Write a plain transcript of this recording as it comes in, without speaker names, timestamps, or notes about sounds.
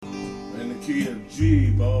key of G,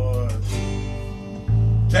 boys.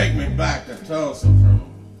 Take me back to Tulsa from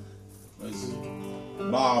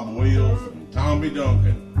Bob Wills and Tommy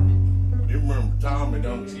Duncan. You remember Tommy,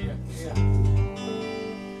 don't you? Yeah.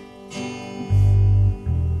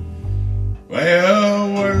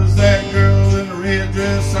 Well, where's that girl in the red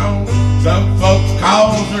dress on? Some folks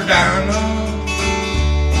calls her Dinah.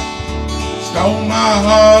 Stole my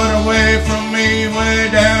heart away from me way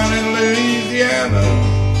down in Louisiana.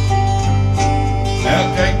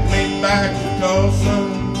 Now take me back to Tulsa.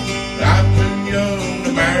 I'm too young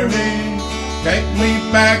to marry. Take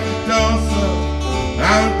me back to Tulsa.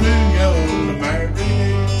 I'm too young to marry.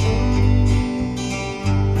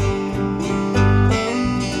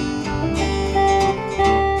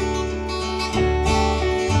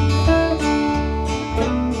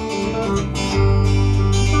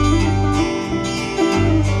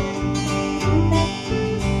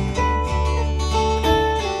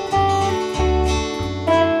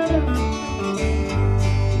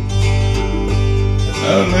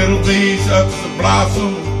 The little bee sucks the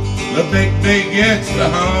blossom, the big bee gets the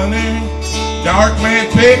honey. Dark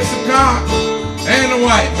man picks the cotton, and the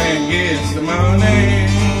white man gets the money.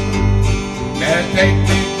 Now take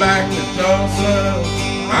me back to Tulsa,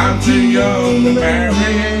 I'm too young to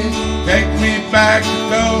marry. Take me back to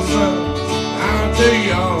Tulsa, I'm too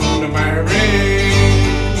young to marry.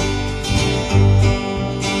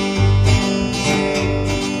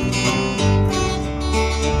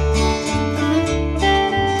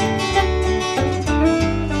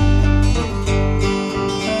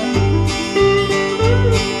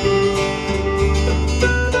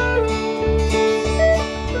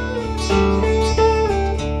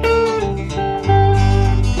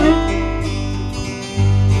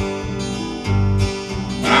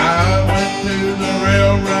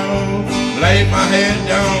 Laid my head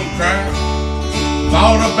down, cried.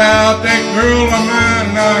 Thought about that girl of mine,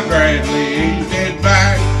 and I gradually eased it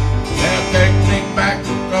back. Now take me back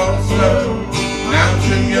to Tulsa. Now I'm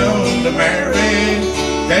too young to marry.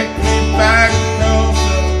 Take me back to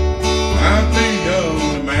Tulsa. I'm too young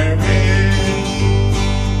to marry.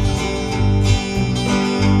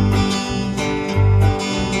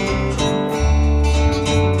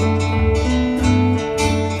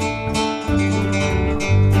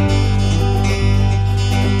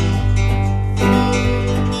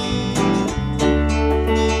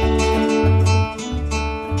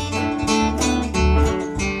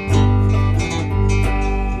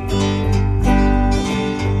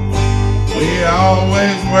 We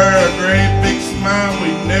always wear a great big smile, we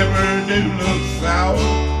never do look sour.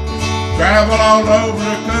 Travel all over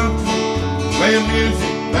the country, play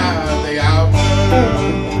music by the hour.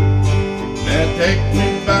 Now take me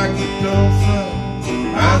back to Tulsa,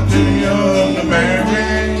 I'm too young to marry.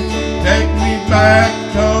 Take me back to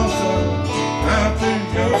Tulsa, I'm too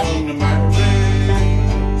young to marry.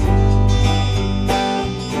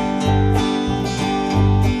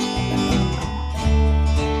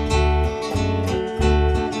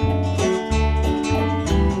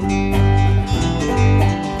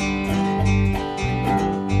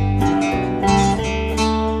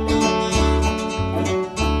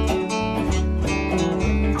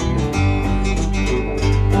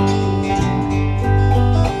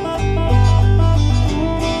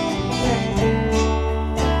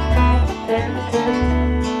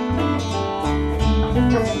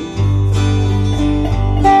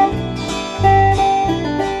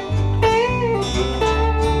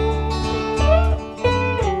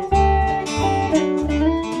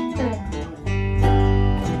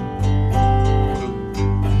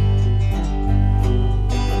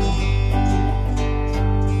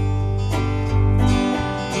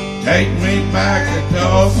 Take me back to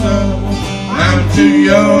Tulsa, I'm too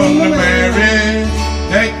young to marry.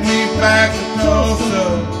 Take me back to Tulsa,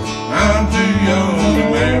 I'm too young to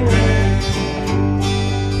marry.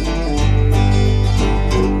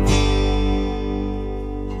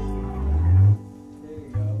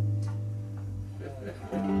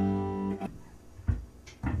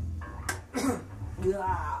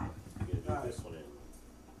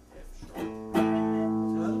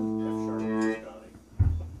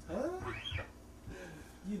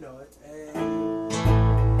 You know it.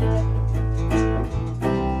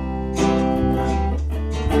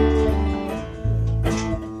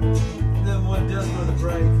 Then one does go to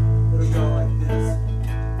break, it'll go like this.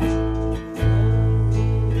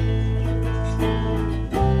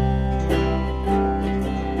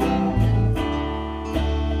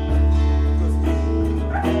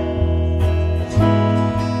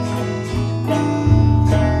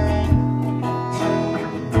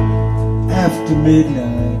 After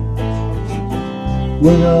midnight,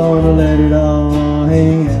 we're gonna let it all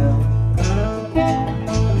hang out.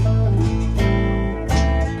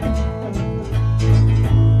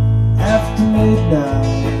 After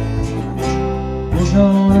midnight, we're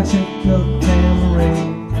gonna check the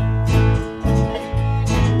tambourine.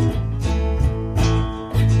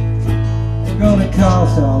 We're gonna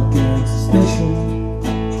cause talk and suspicion,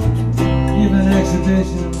 give an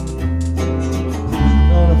exhibition.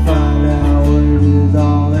 Gonna find out what it is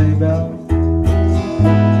all about.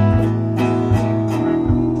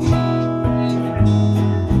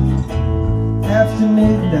 After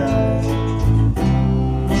midnight,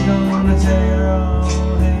 we're gonna take it all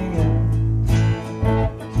hang out.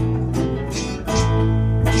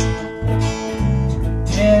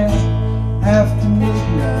 Yeah, after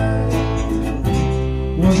midnight,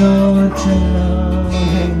 we're gonna take it all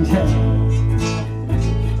hang out.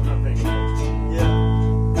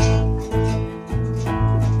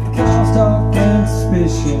 Talk and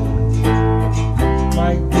suspicion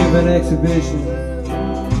might give an exhibition.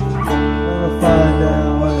 Gonna find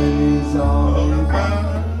out what it is all about.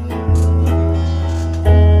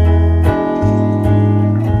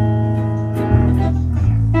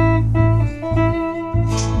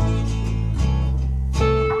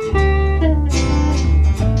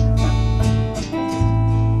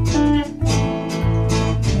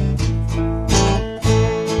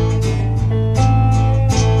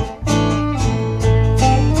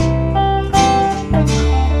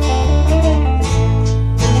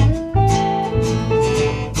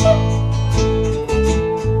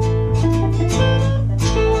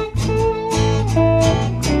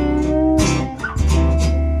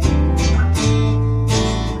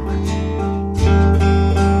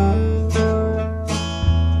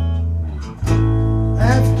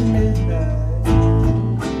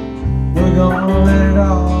 We're gonna let it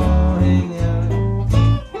all hang out.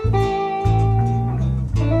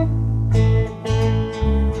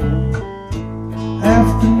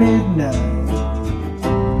 After midnight,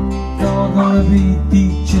 it's all gonna be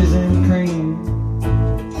peaches and cream.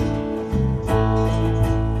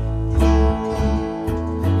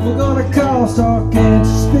 We're gonna cause talk and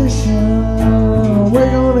suspicion.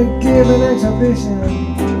 We're gonna give an exhibition.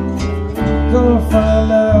 Gonna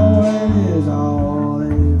find out what it is all about.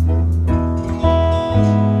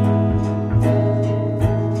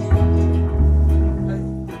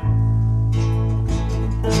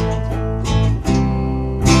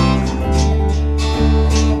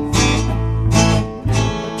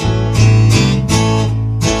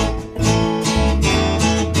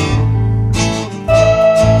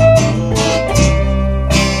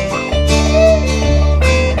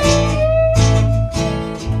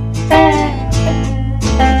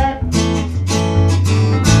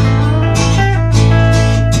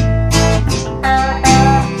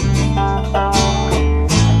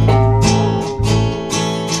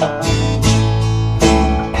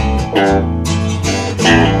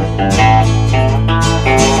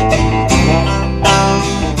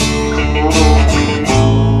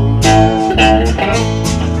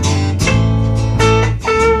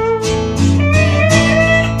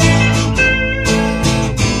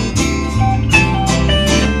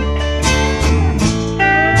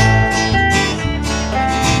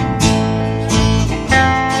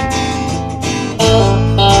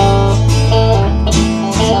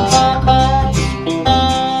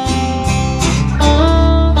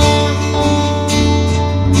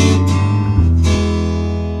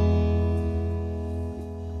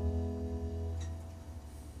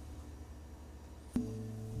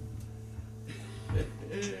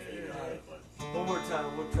 One more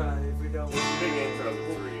time, we'll try it. If we don't, Big intro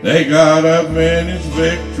to 3. They got a vintage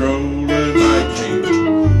Victrola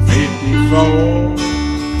 1954,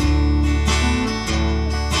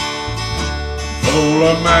 full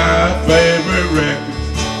of my favorite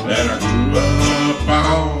records that I grew up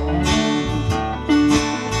on.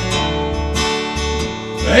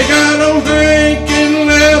 They got old Hank and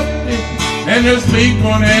Lefty and there's Speak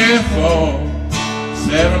on F4.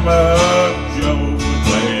 Set 'em up, Joe, and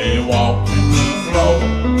play walking the floor.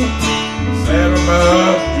 Set 'em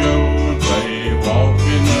up, Joe, and play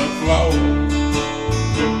walking the floor.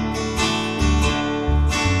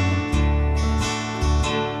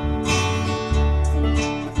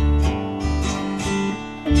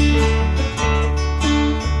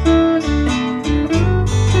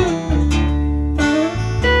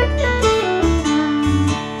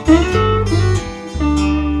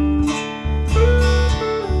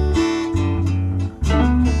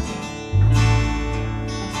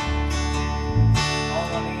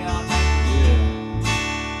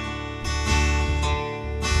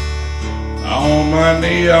 All my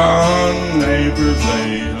neon neighbors neighbors,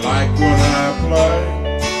 they like what I play,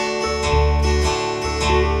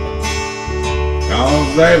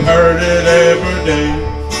 'cause they've heard it every day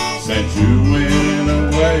since you went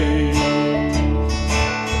away.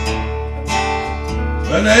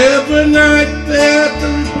 But every night they have to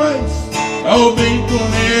replace old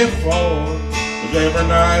B-24, 'cause every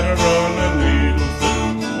night I run the needle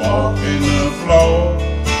through, walking the floor.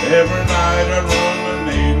 Every night I run the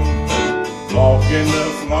needle through, walking the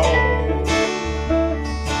floor.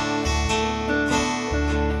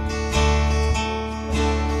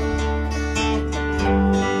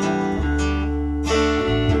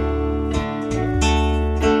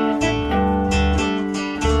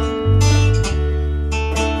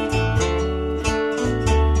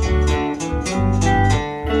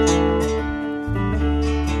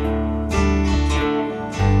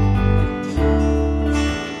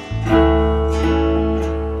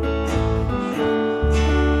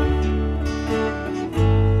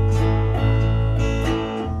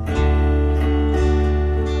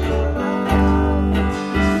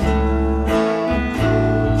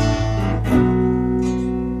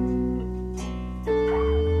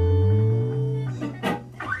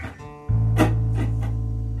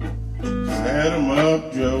 Set 'em up,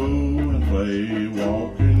 Joe, and play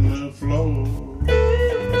walking the floor.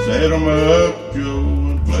 Set 'em up, Joe,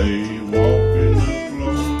 and play walking the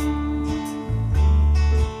floor.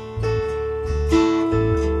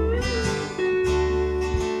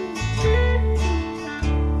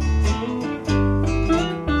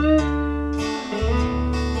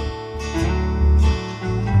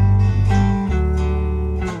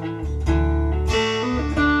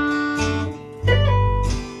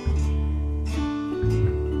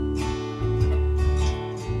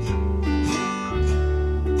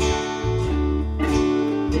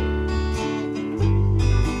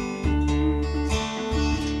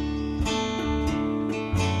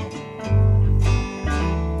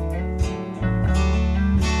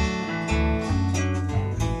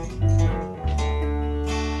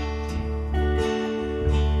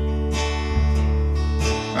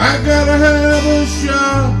 I gotta have a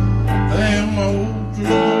shot, them old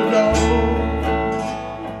troubadours.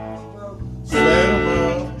 Set 'em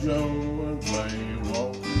up, Joe, and play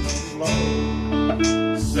walking the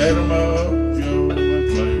floor. Set 'em up, Joe, and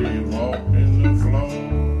play walking the floor.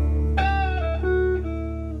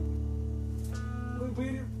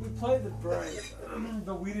 We played the break,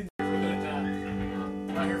 but we didn't. For a good time.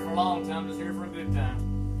 Not here for a long time, just here for a good time.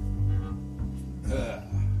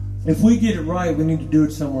 If we get it right, we need to do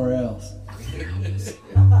it somewhere else. We'll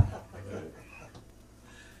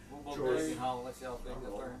go back and haul, let y'all think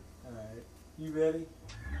up there. Alright, you ready?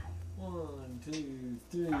 1, 2,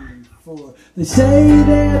 3, 4. They say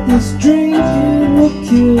that this drinking will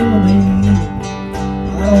kill me.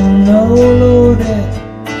 I don't know, Lord, that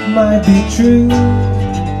might be true.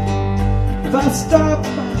 If I stop,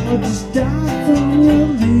 I'll just die from you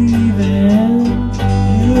leaving.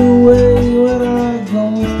 You away when I go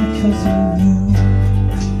because of you.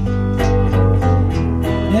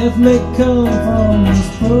 Death may come from this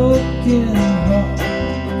broken heart.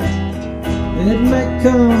 It may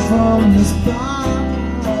come from this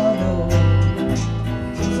bottle.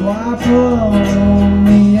 So I prolong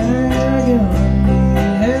the agony,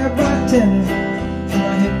 hair by tennis, till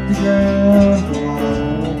I hit the ground for a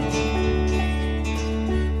while.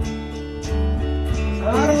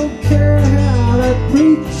 I don't care how that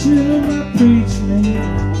preacher might preach me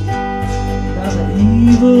about the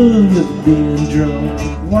evil of being drunk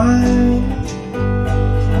with wine.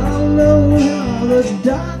 I don't know how the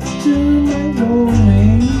doctor may warn me.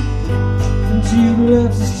 Since you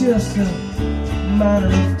left, it's just a matter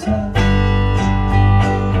of time.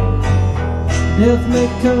 Death may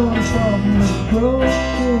come from this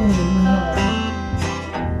broken heart.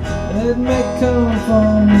 It may come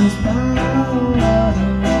from this bottle.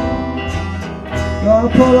 God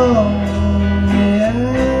pull on the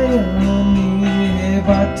agony, hey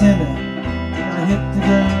bartender, I hit the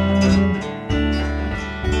ground.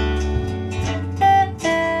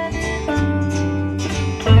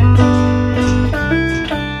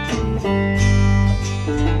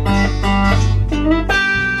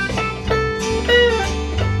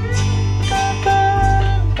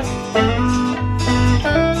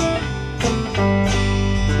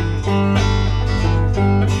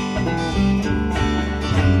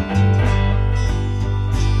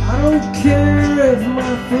 I don't care if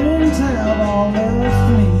my friends have all left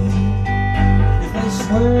me, if they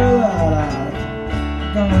swear that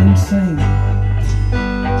I've gone insane.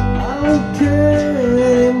 I don't care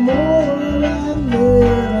anymore that I'm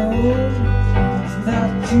living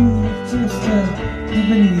without you, just to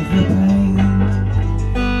relieve the pain.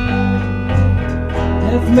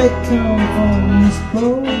 Death may come from this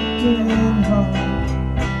broken heart,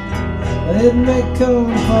 but it may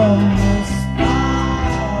come from this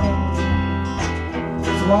heart.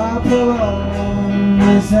 So I prolong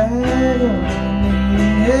this agony.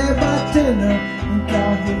 Hey, bartender, think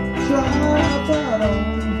I'll hit drive right on.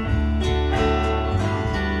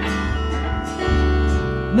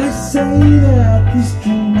 They say that these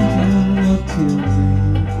dreams will kill me.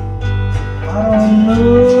 I don't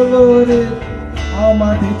know, Lord, it all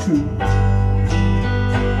might be true.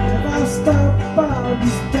 If I stop, I'll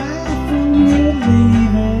just die from you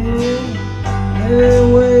leaving. Every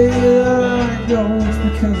way that I go is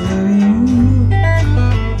because of you.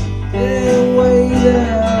 Every way that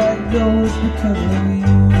I go is because of you.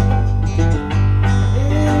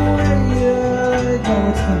 Every way that I go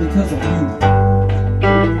is because of you.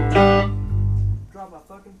 Drop my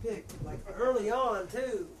fucking pick, like early on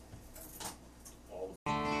too.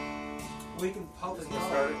 We can pop it.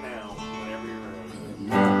 Start it now, whenever you're ready.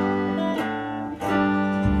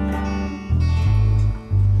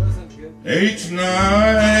 Listen, good. Each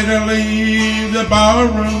night I leave the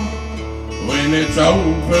barroom when it's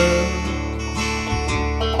over,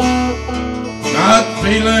 not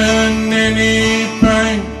feeling any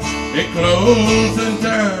pain at closing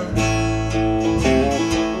time.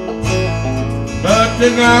 But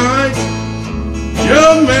tonight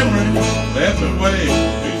your memory left me way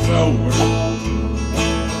too sober.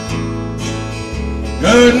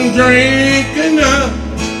 Couldn't drink enough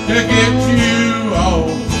to get you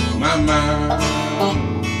off my mind.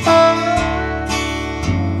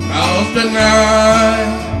 'Cause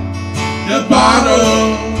tonight the bottle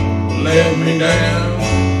let me down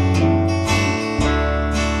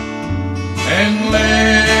and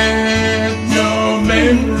let your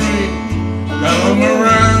memory come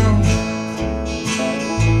around.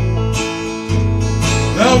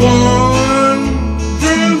 The one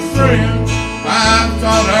true friend I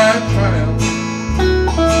thought I'd found,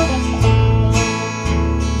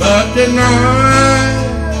 but tonight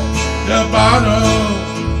the bottle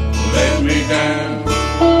let me down.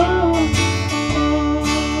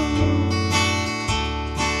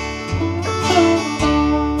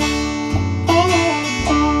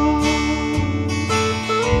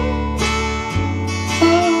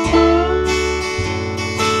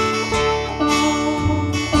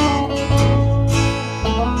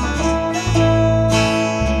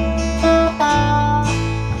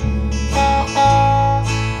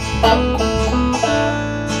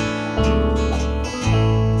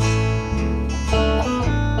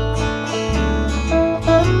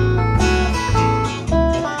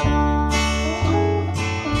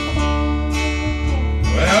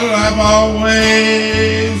 I've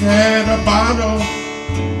always had a bottle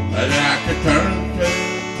that I could turn to,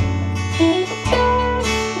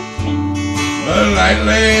 but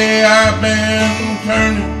lately I've been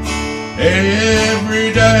turning every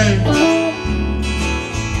day,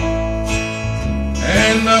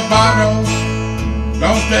 and the bottle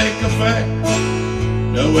don't take effect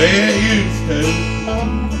the way it used to,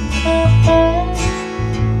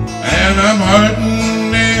 and I'm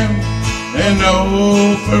hurting them in no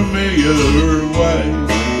familiar way.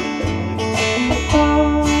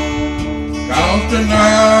 'Cause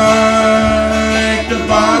tonight the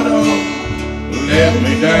bottle let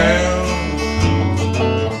me down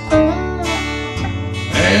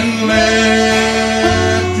and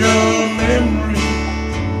let your memory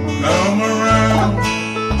come around.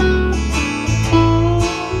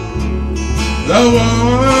 The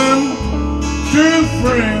one true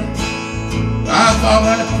friend I thought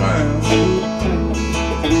I'd found,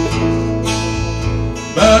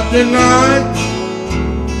 but tonight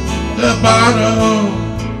the bottle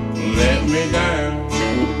let me down.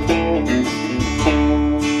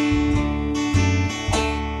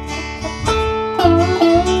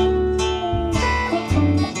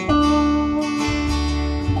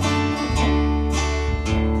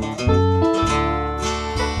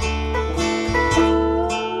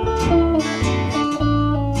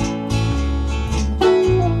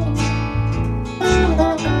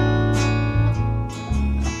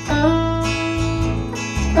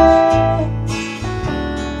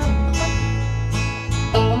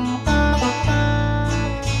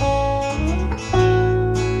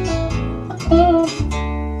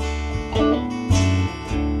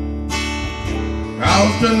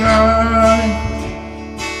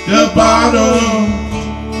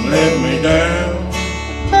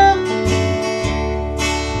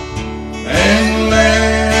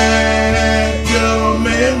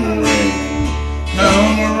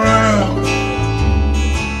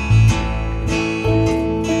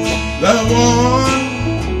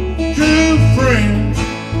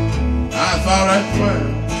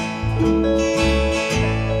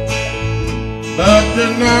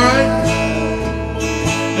 tonight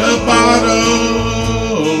the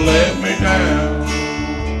bottle let me down.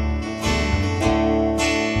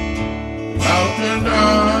 Out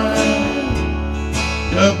tonight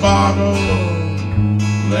the bottle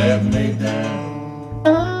let me down.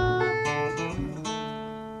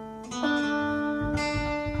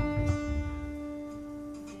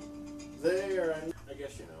 There, I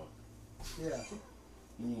guess you know. Yeah.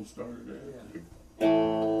 You gonna start it there? Yeah.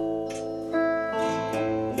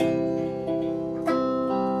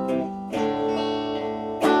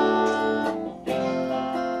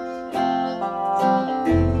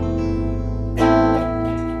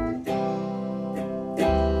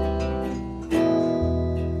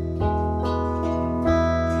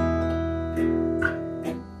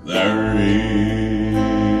 There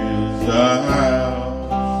is a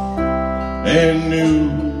house in New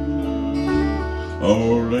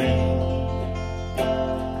Orleans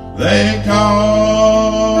they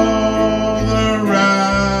call the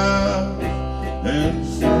Rising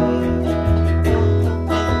Sun,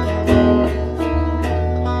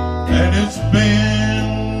 and it's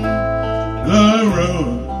been the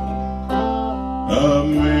ruin of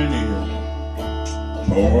many a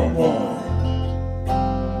poor boy.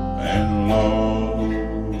 And Lord,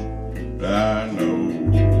 I know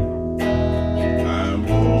I'm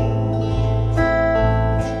old.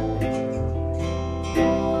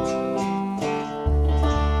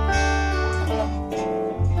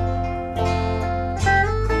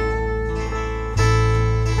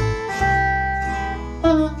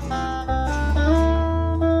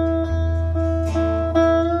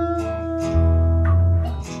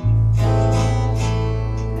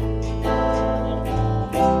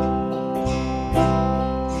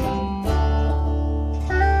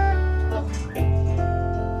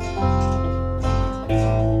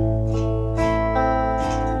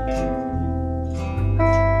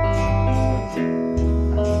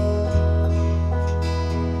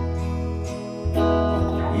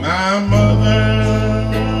 My mother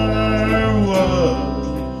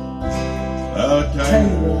was a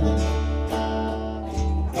tailor.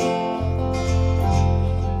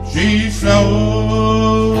 She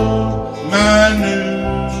sewed my new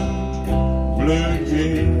blue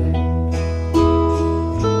jeans,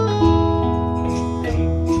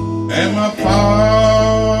 and my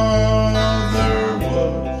father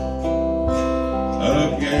was a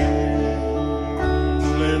gambling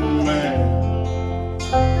man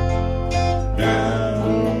down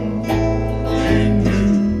in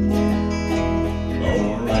New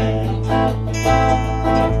Orleans.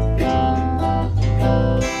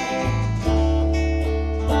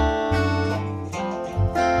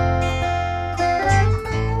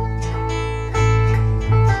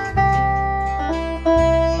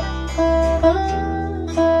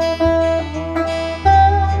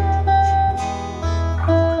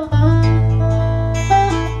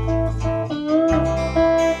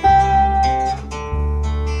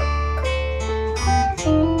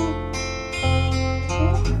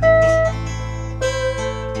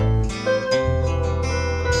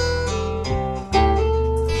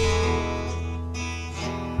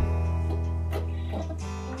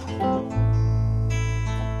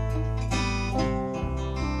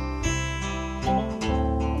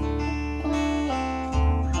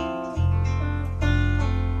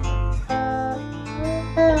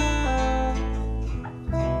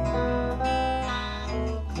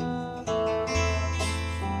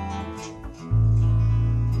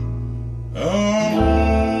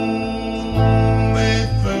 Only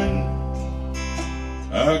thing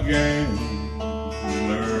a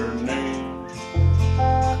gambler needs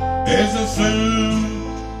is a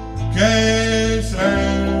suitcase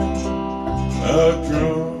and a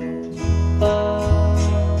drum,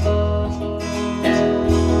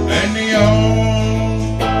 and the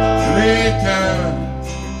only time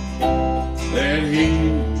that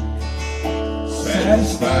he's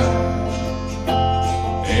satisfied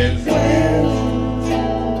is when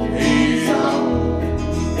he's on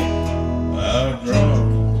a drum.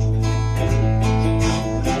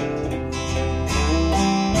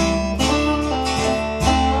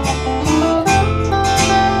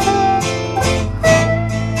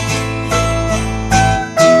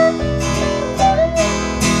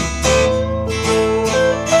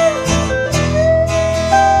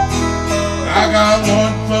 I got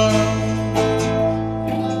one foot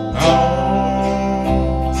on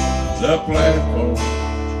the platform,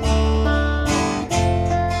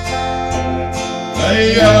 the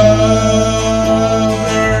other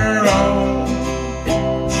on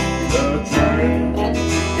the train,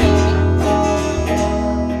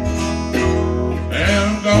 and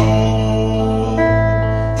I'm going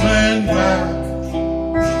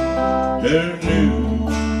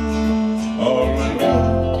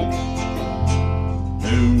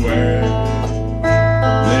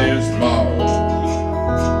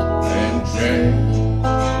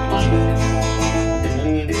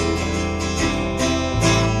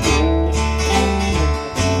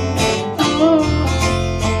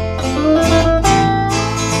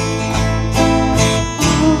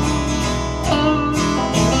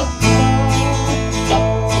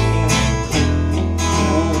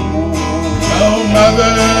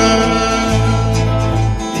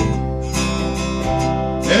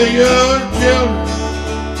tell your children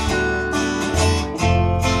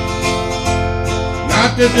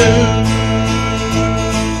not to do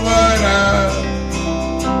what I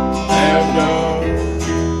have done.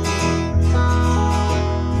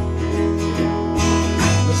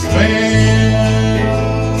 To spend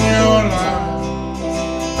your life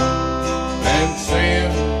in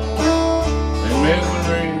sin and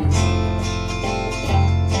misery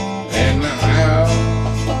in the house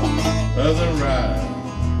of the rising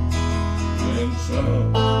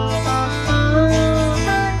sun.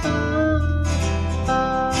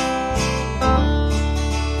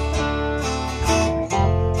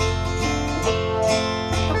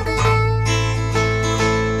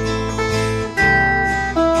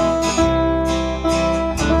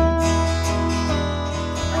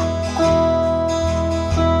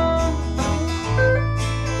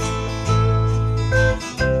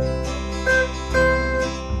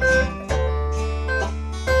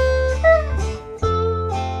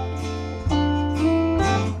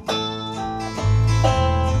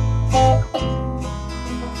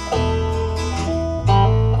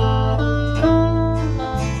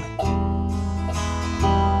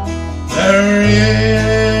 There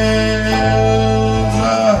is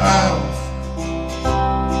a house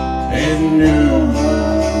in New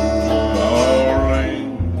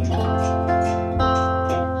Orleans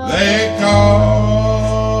they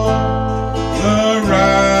call the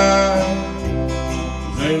rising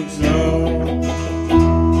sun,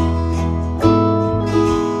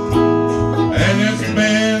 and it's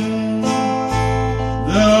been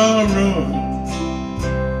the ruin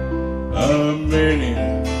of many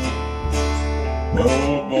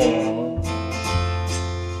poor boy,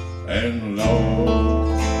 and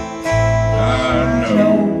Lord, I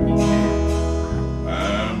know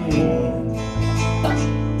I'm one.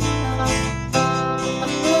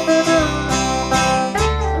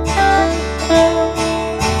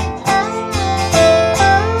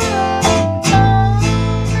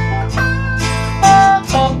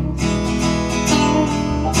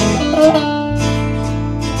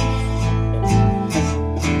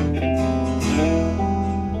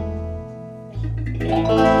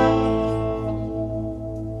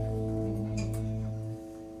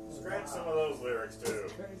 Scratch some of those lyrics too.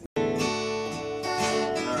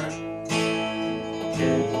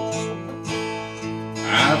 I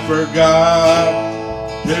forgot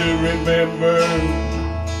to remember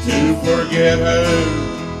to forget her.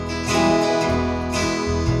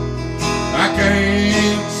 I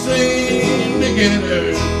can't seem to get her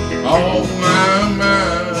off my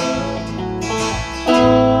mind.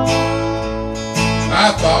 I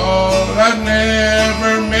thought I'd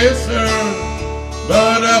never miss her,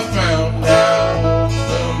 but I found out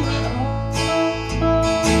somehow.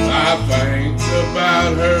 I think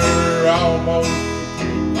about her almost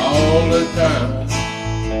all the time.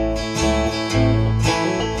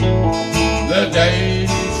 The day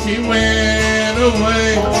she went away,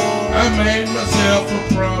 I made myself a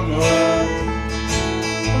promise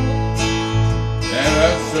that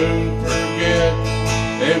I'd soon forget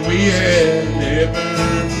that we had ever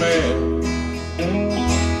met.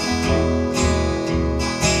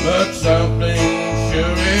 But something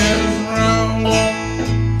sure is wrong,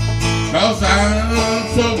 'cause I'm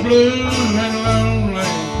so blue and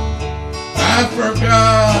lonely. I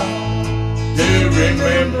forgot to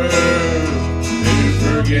remember to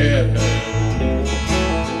forget her.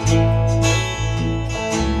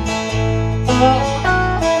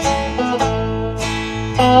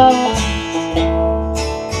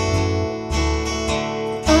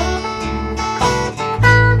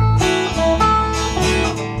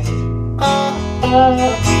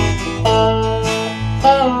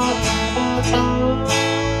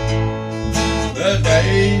 The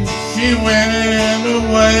day she went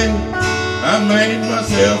away, I made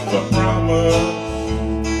myself a promise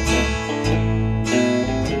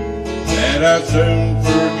that I'd soon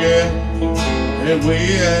forget that we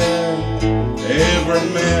had ever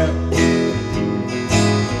met.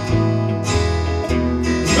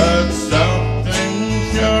 But something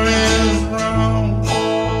sure is wrong,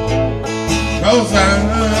 'cause I'm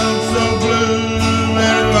so blue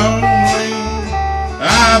and lonely.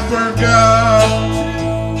 I forgot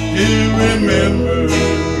to remember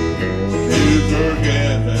to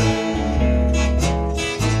forget her.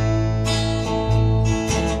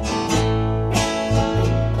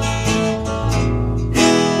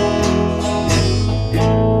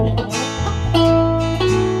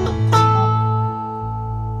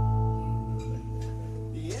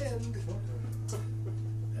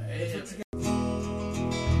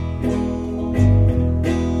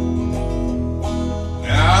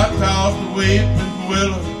 weeping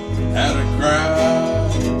willow had a cry.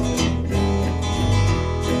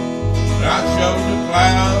 I showed the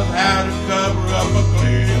clouds how to cover up a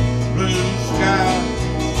clear blue sky.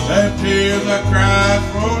 The tears I cried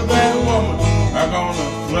for that woman are gonna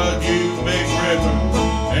flood you, Big River,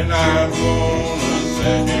 and I'm gonna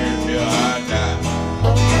sit here till I die.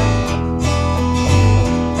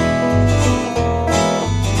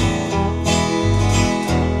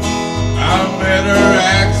 I met her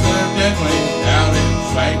accidentally out in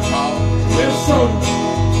St. Paul, Minnesota,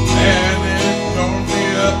 and it tore me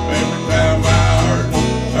up every time I heard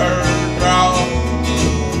her draw.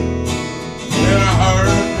 Then I heard a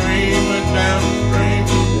dream went down the stream,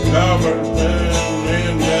 covered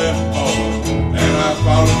in that hole, and I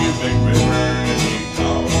followed you, Big River, and you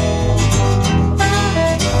called.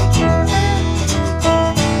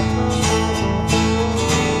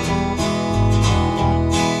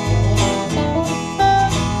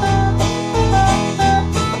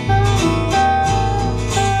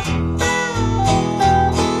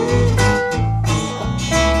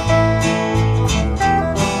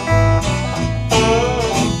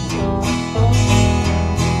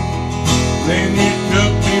 Then you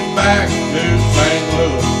took me back to St.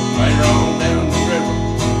 Louis, later on down the river.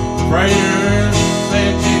 Freighter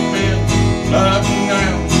said she'd been up and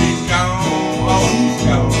down. She's gone, oh, she's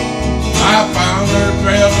gone. I found her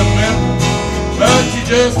trail to Memphis, but she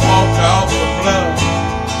just walked off the bluff.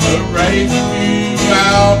 The race you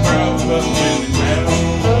out, bro, up in the town.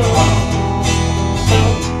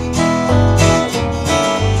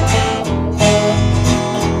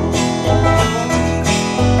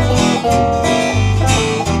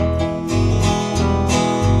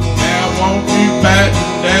 Batten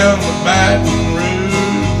down the Baton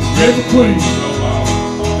Rouge River Queen so long.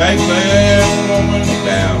 Take that woman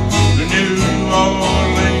down to New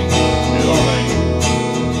Orleans, New Orleans.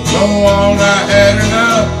 Go on, I had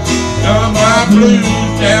enough. Now my blues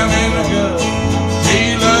down in the gut. She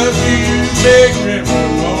loves you, Big River,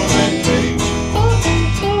 more than me.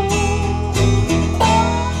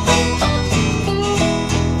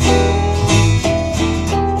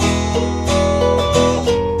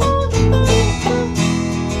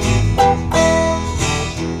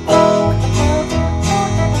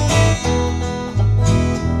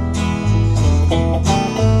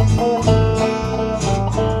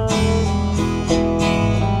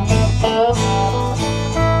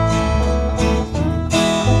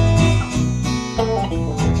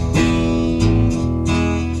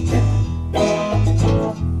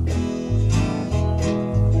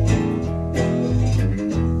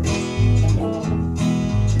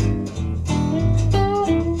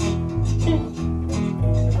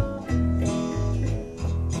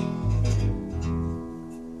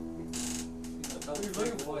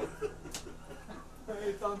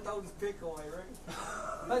 Throw this pick away, right?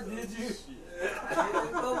 Did you?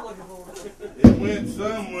 I'm looking for it. It went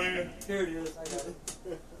somewhere. Here it is. I got it.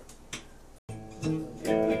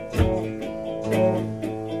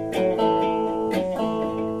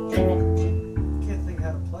 Can't think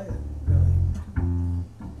how to play it, really.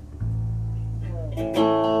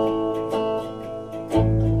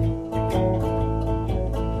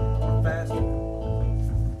 Faster.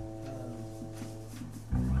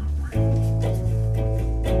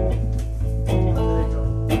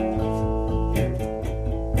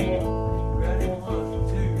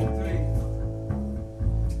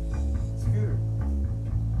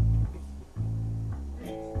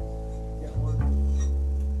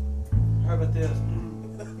 This.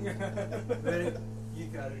 Ready? You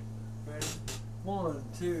got it. Ready? 1,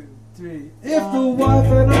 2, 3. If the wife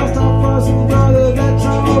and I stop fussing, brother, that's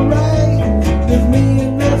alright. Cause me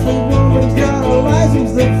and that sweet woman's got a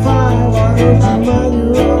license to fight. Why don't you mind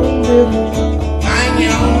your own business? Mind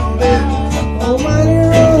your own business. Oh, mind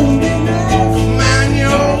your own business. Mind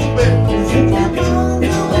your own business. If you mind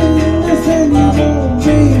your business, then you won't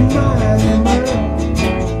be minding mine.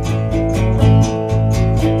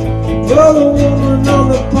 You're the woman on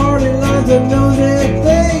the party lines that knows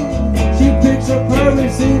everything. She picks up her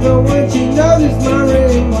receiver when she notices my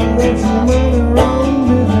ring. Why don't you mind her own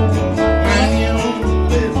business? Mind your own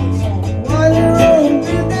business. Mind your own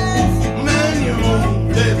business. Mind your own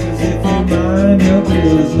business. If you mind your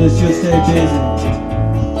business, you'll stay busy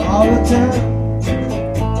all the time.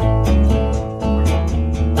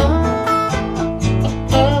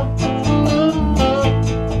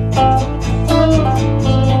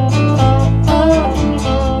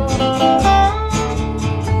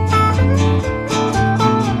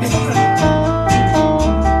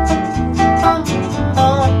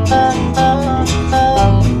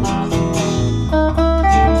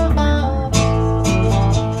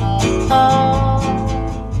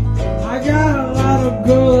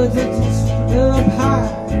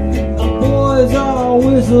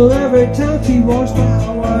 every time she walks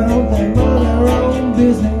by, why don't they mind their own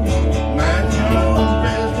business? Mind your own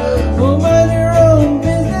business. Oh, mind your own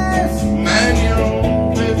business. Mind your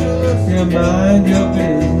own business. Yeah, mind your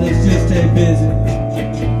business, just stay busy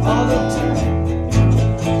all the time.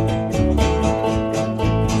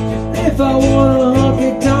 If I want a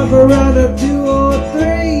honky tonk around a 2 or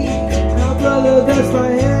 3, now brother, that's my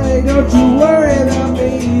headache. Don't you worry about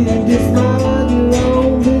me, and just mind your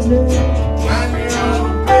own business. Mind your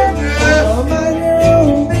own business. Oh, mind your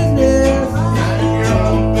own business. Mind your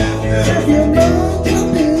own business. If you mind your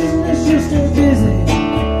business, just stay busy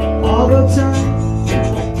all the time.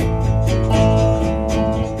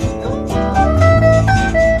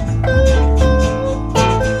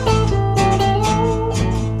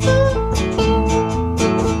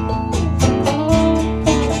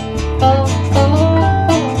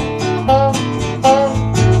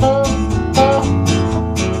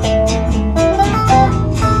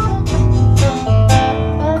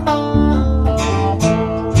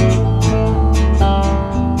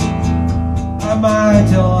 I might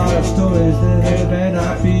tell a lot of stories that they may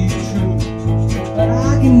not be true, but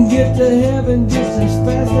I can get to heaven just as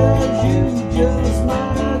fast as you. Just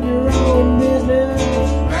mind your own business.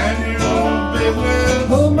 Mind your own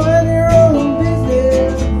business. Oh, mind your own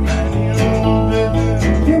business. Mind your own business.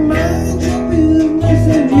 If you mind your business,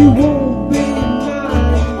 then you won't be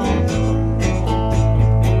mine.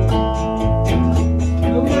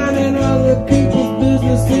 You're minding other people's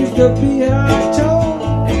business seems to be how I'm told.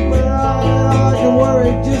 I can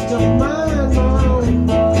worry just to mind my own.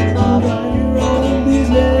 Mind your own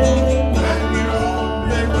business. Mind your own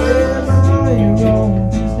Yeah, business. mind your own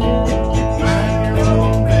business. Mind your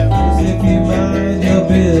own business. If you mind your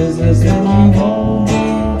business, then you won't be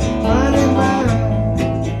minding mine.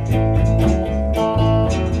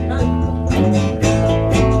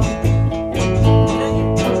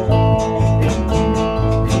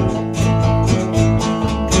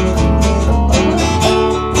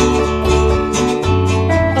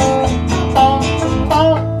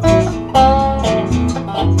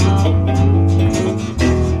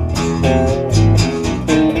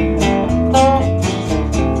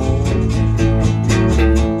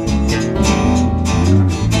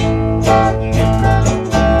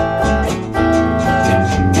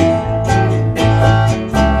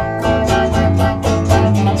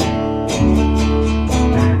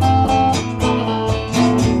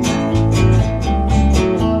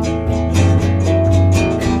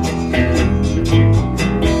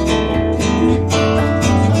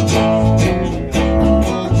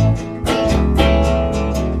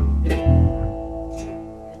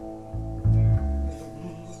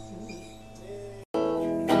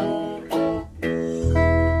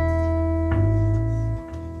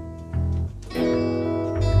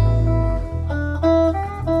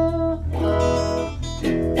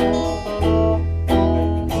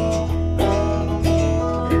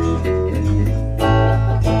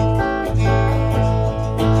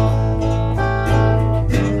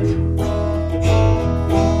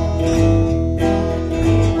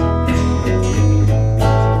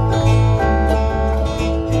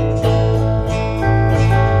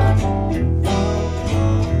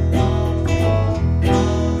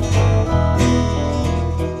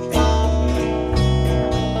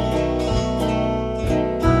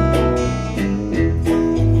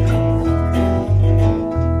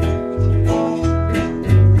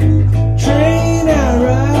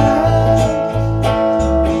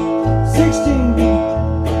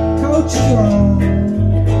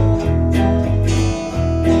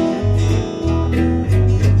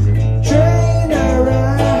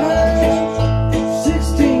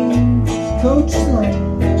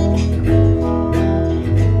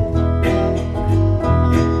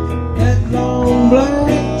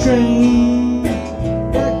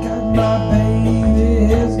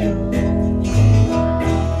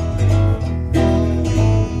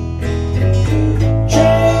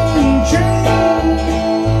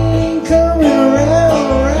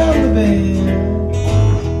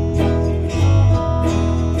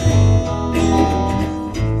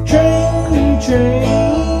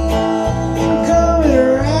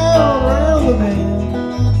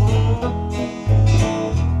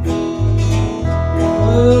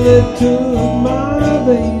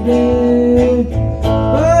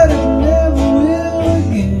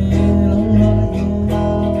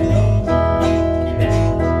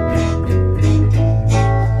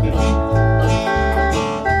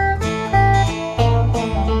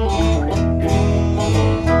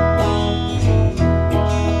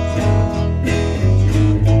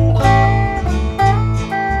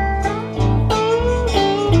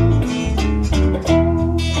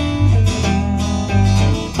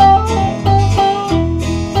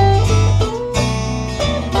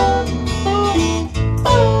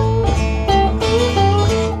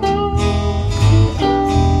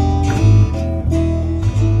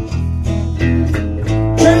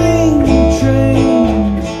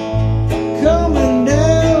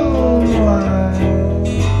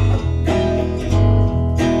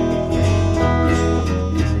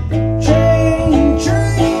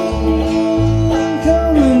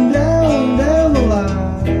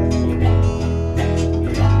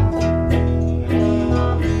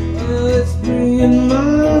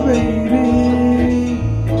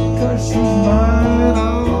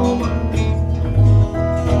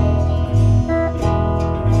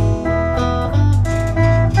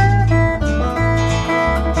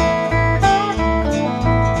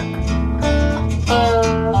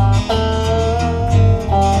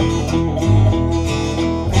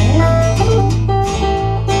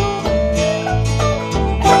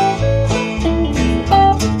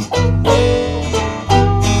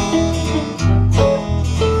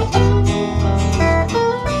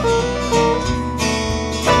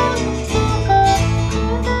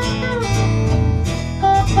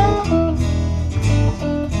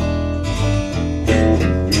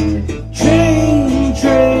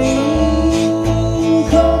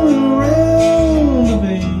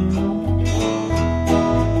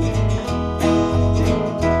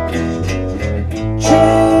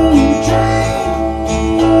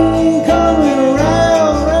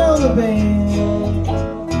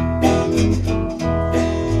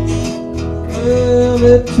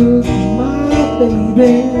 Well, it took my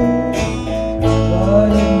baby, but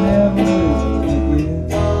it never will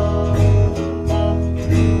again.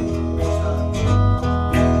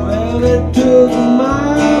 Well, it took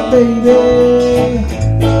my baby,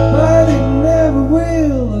 but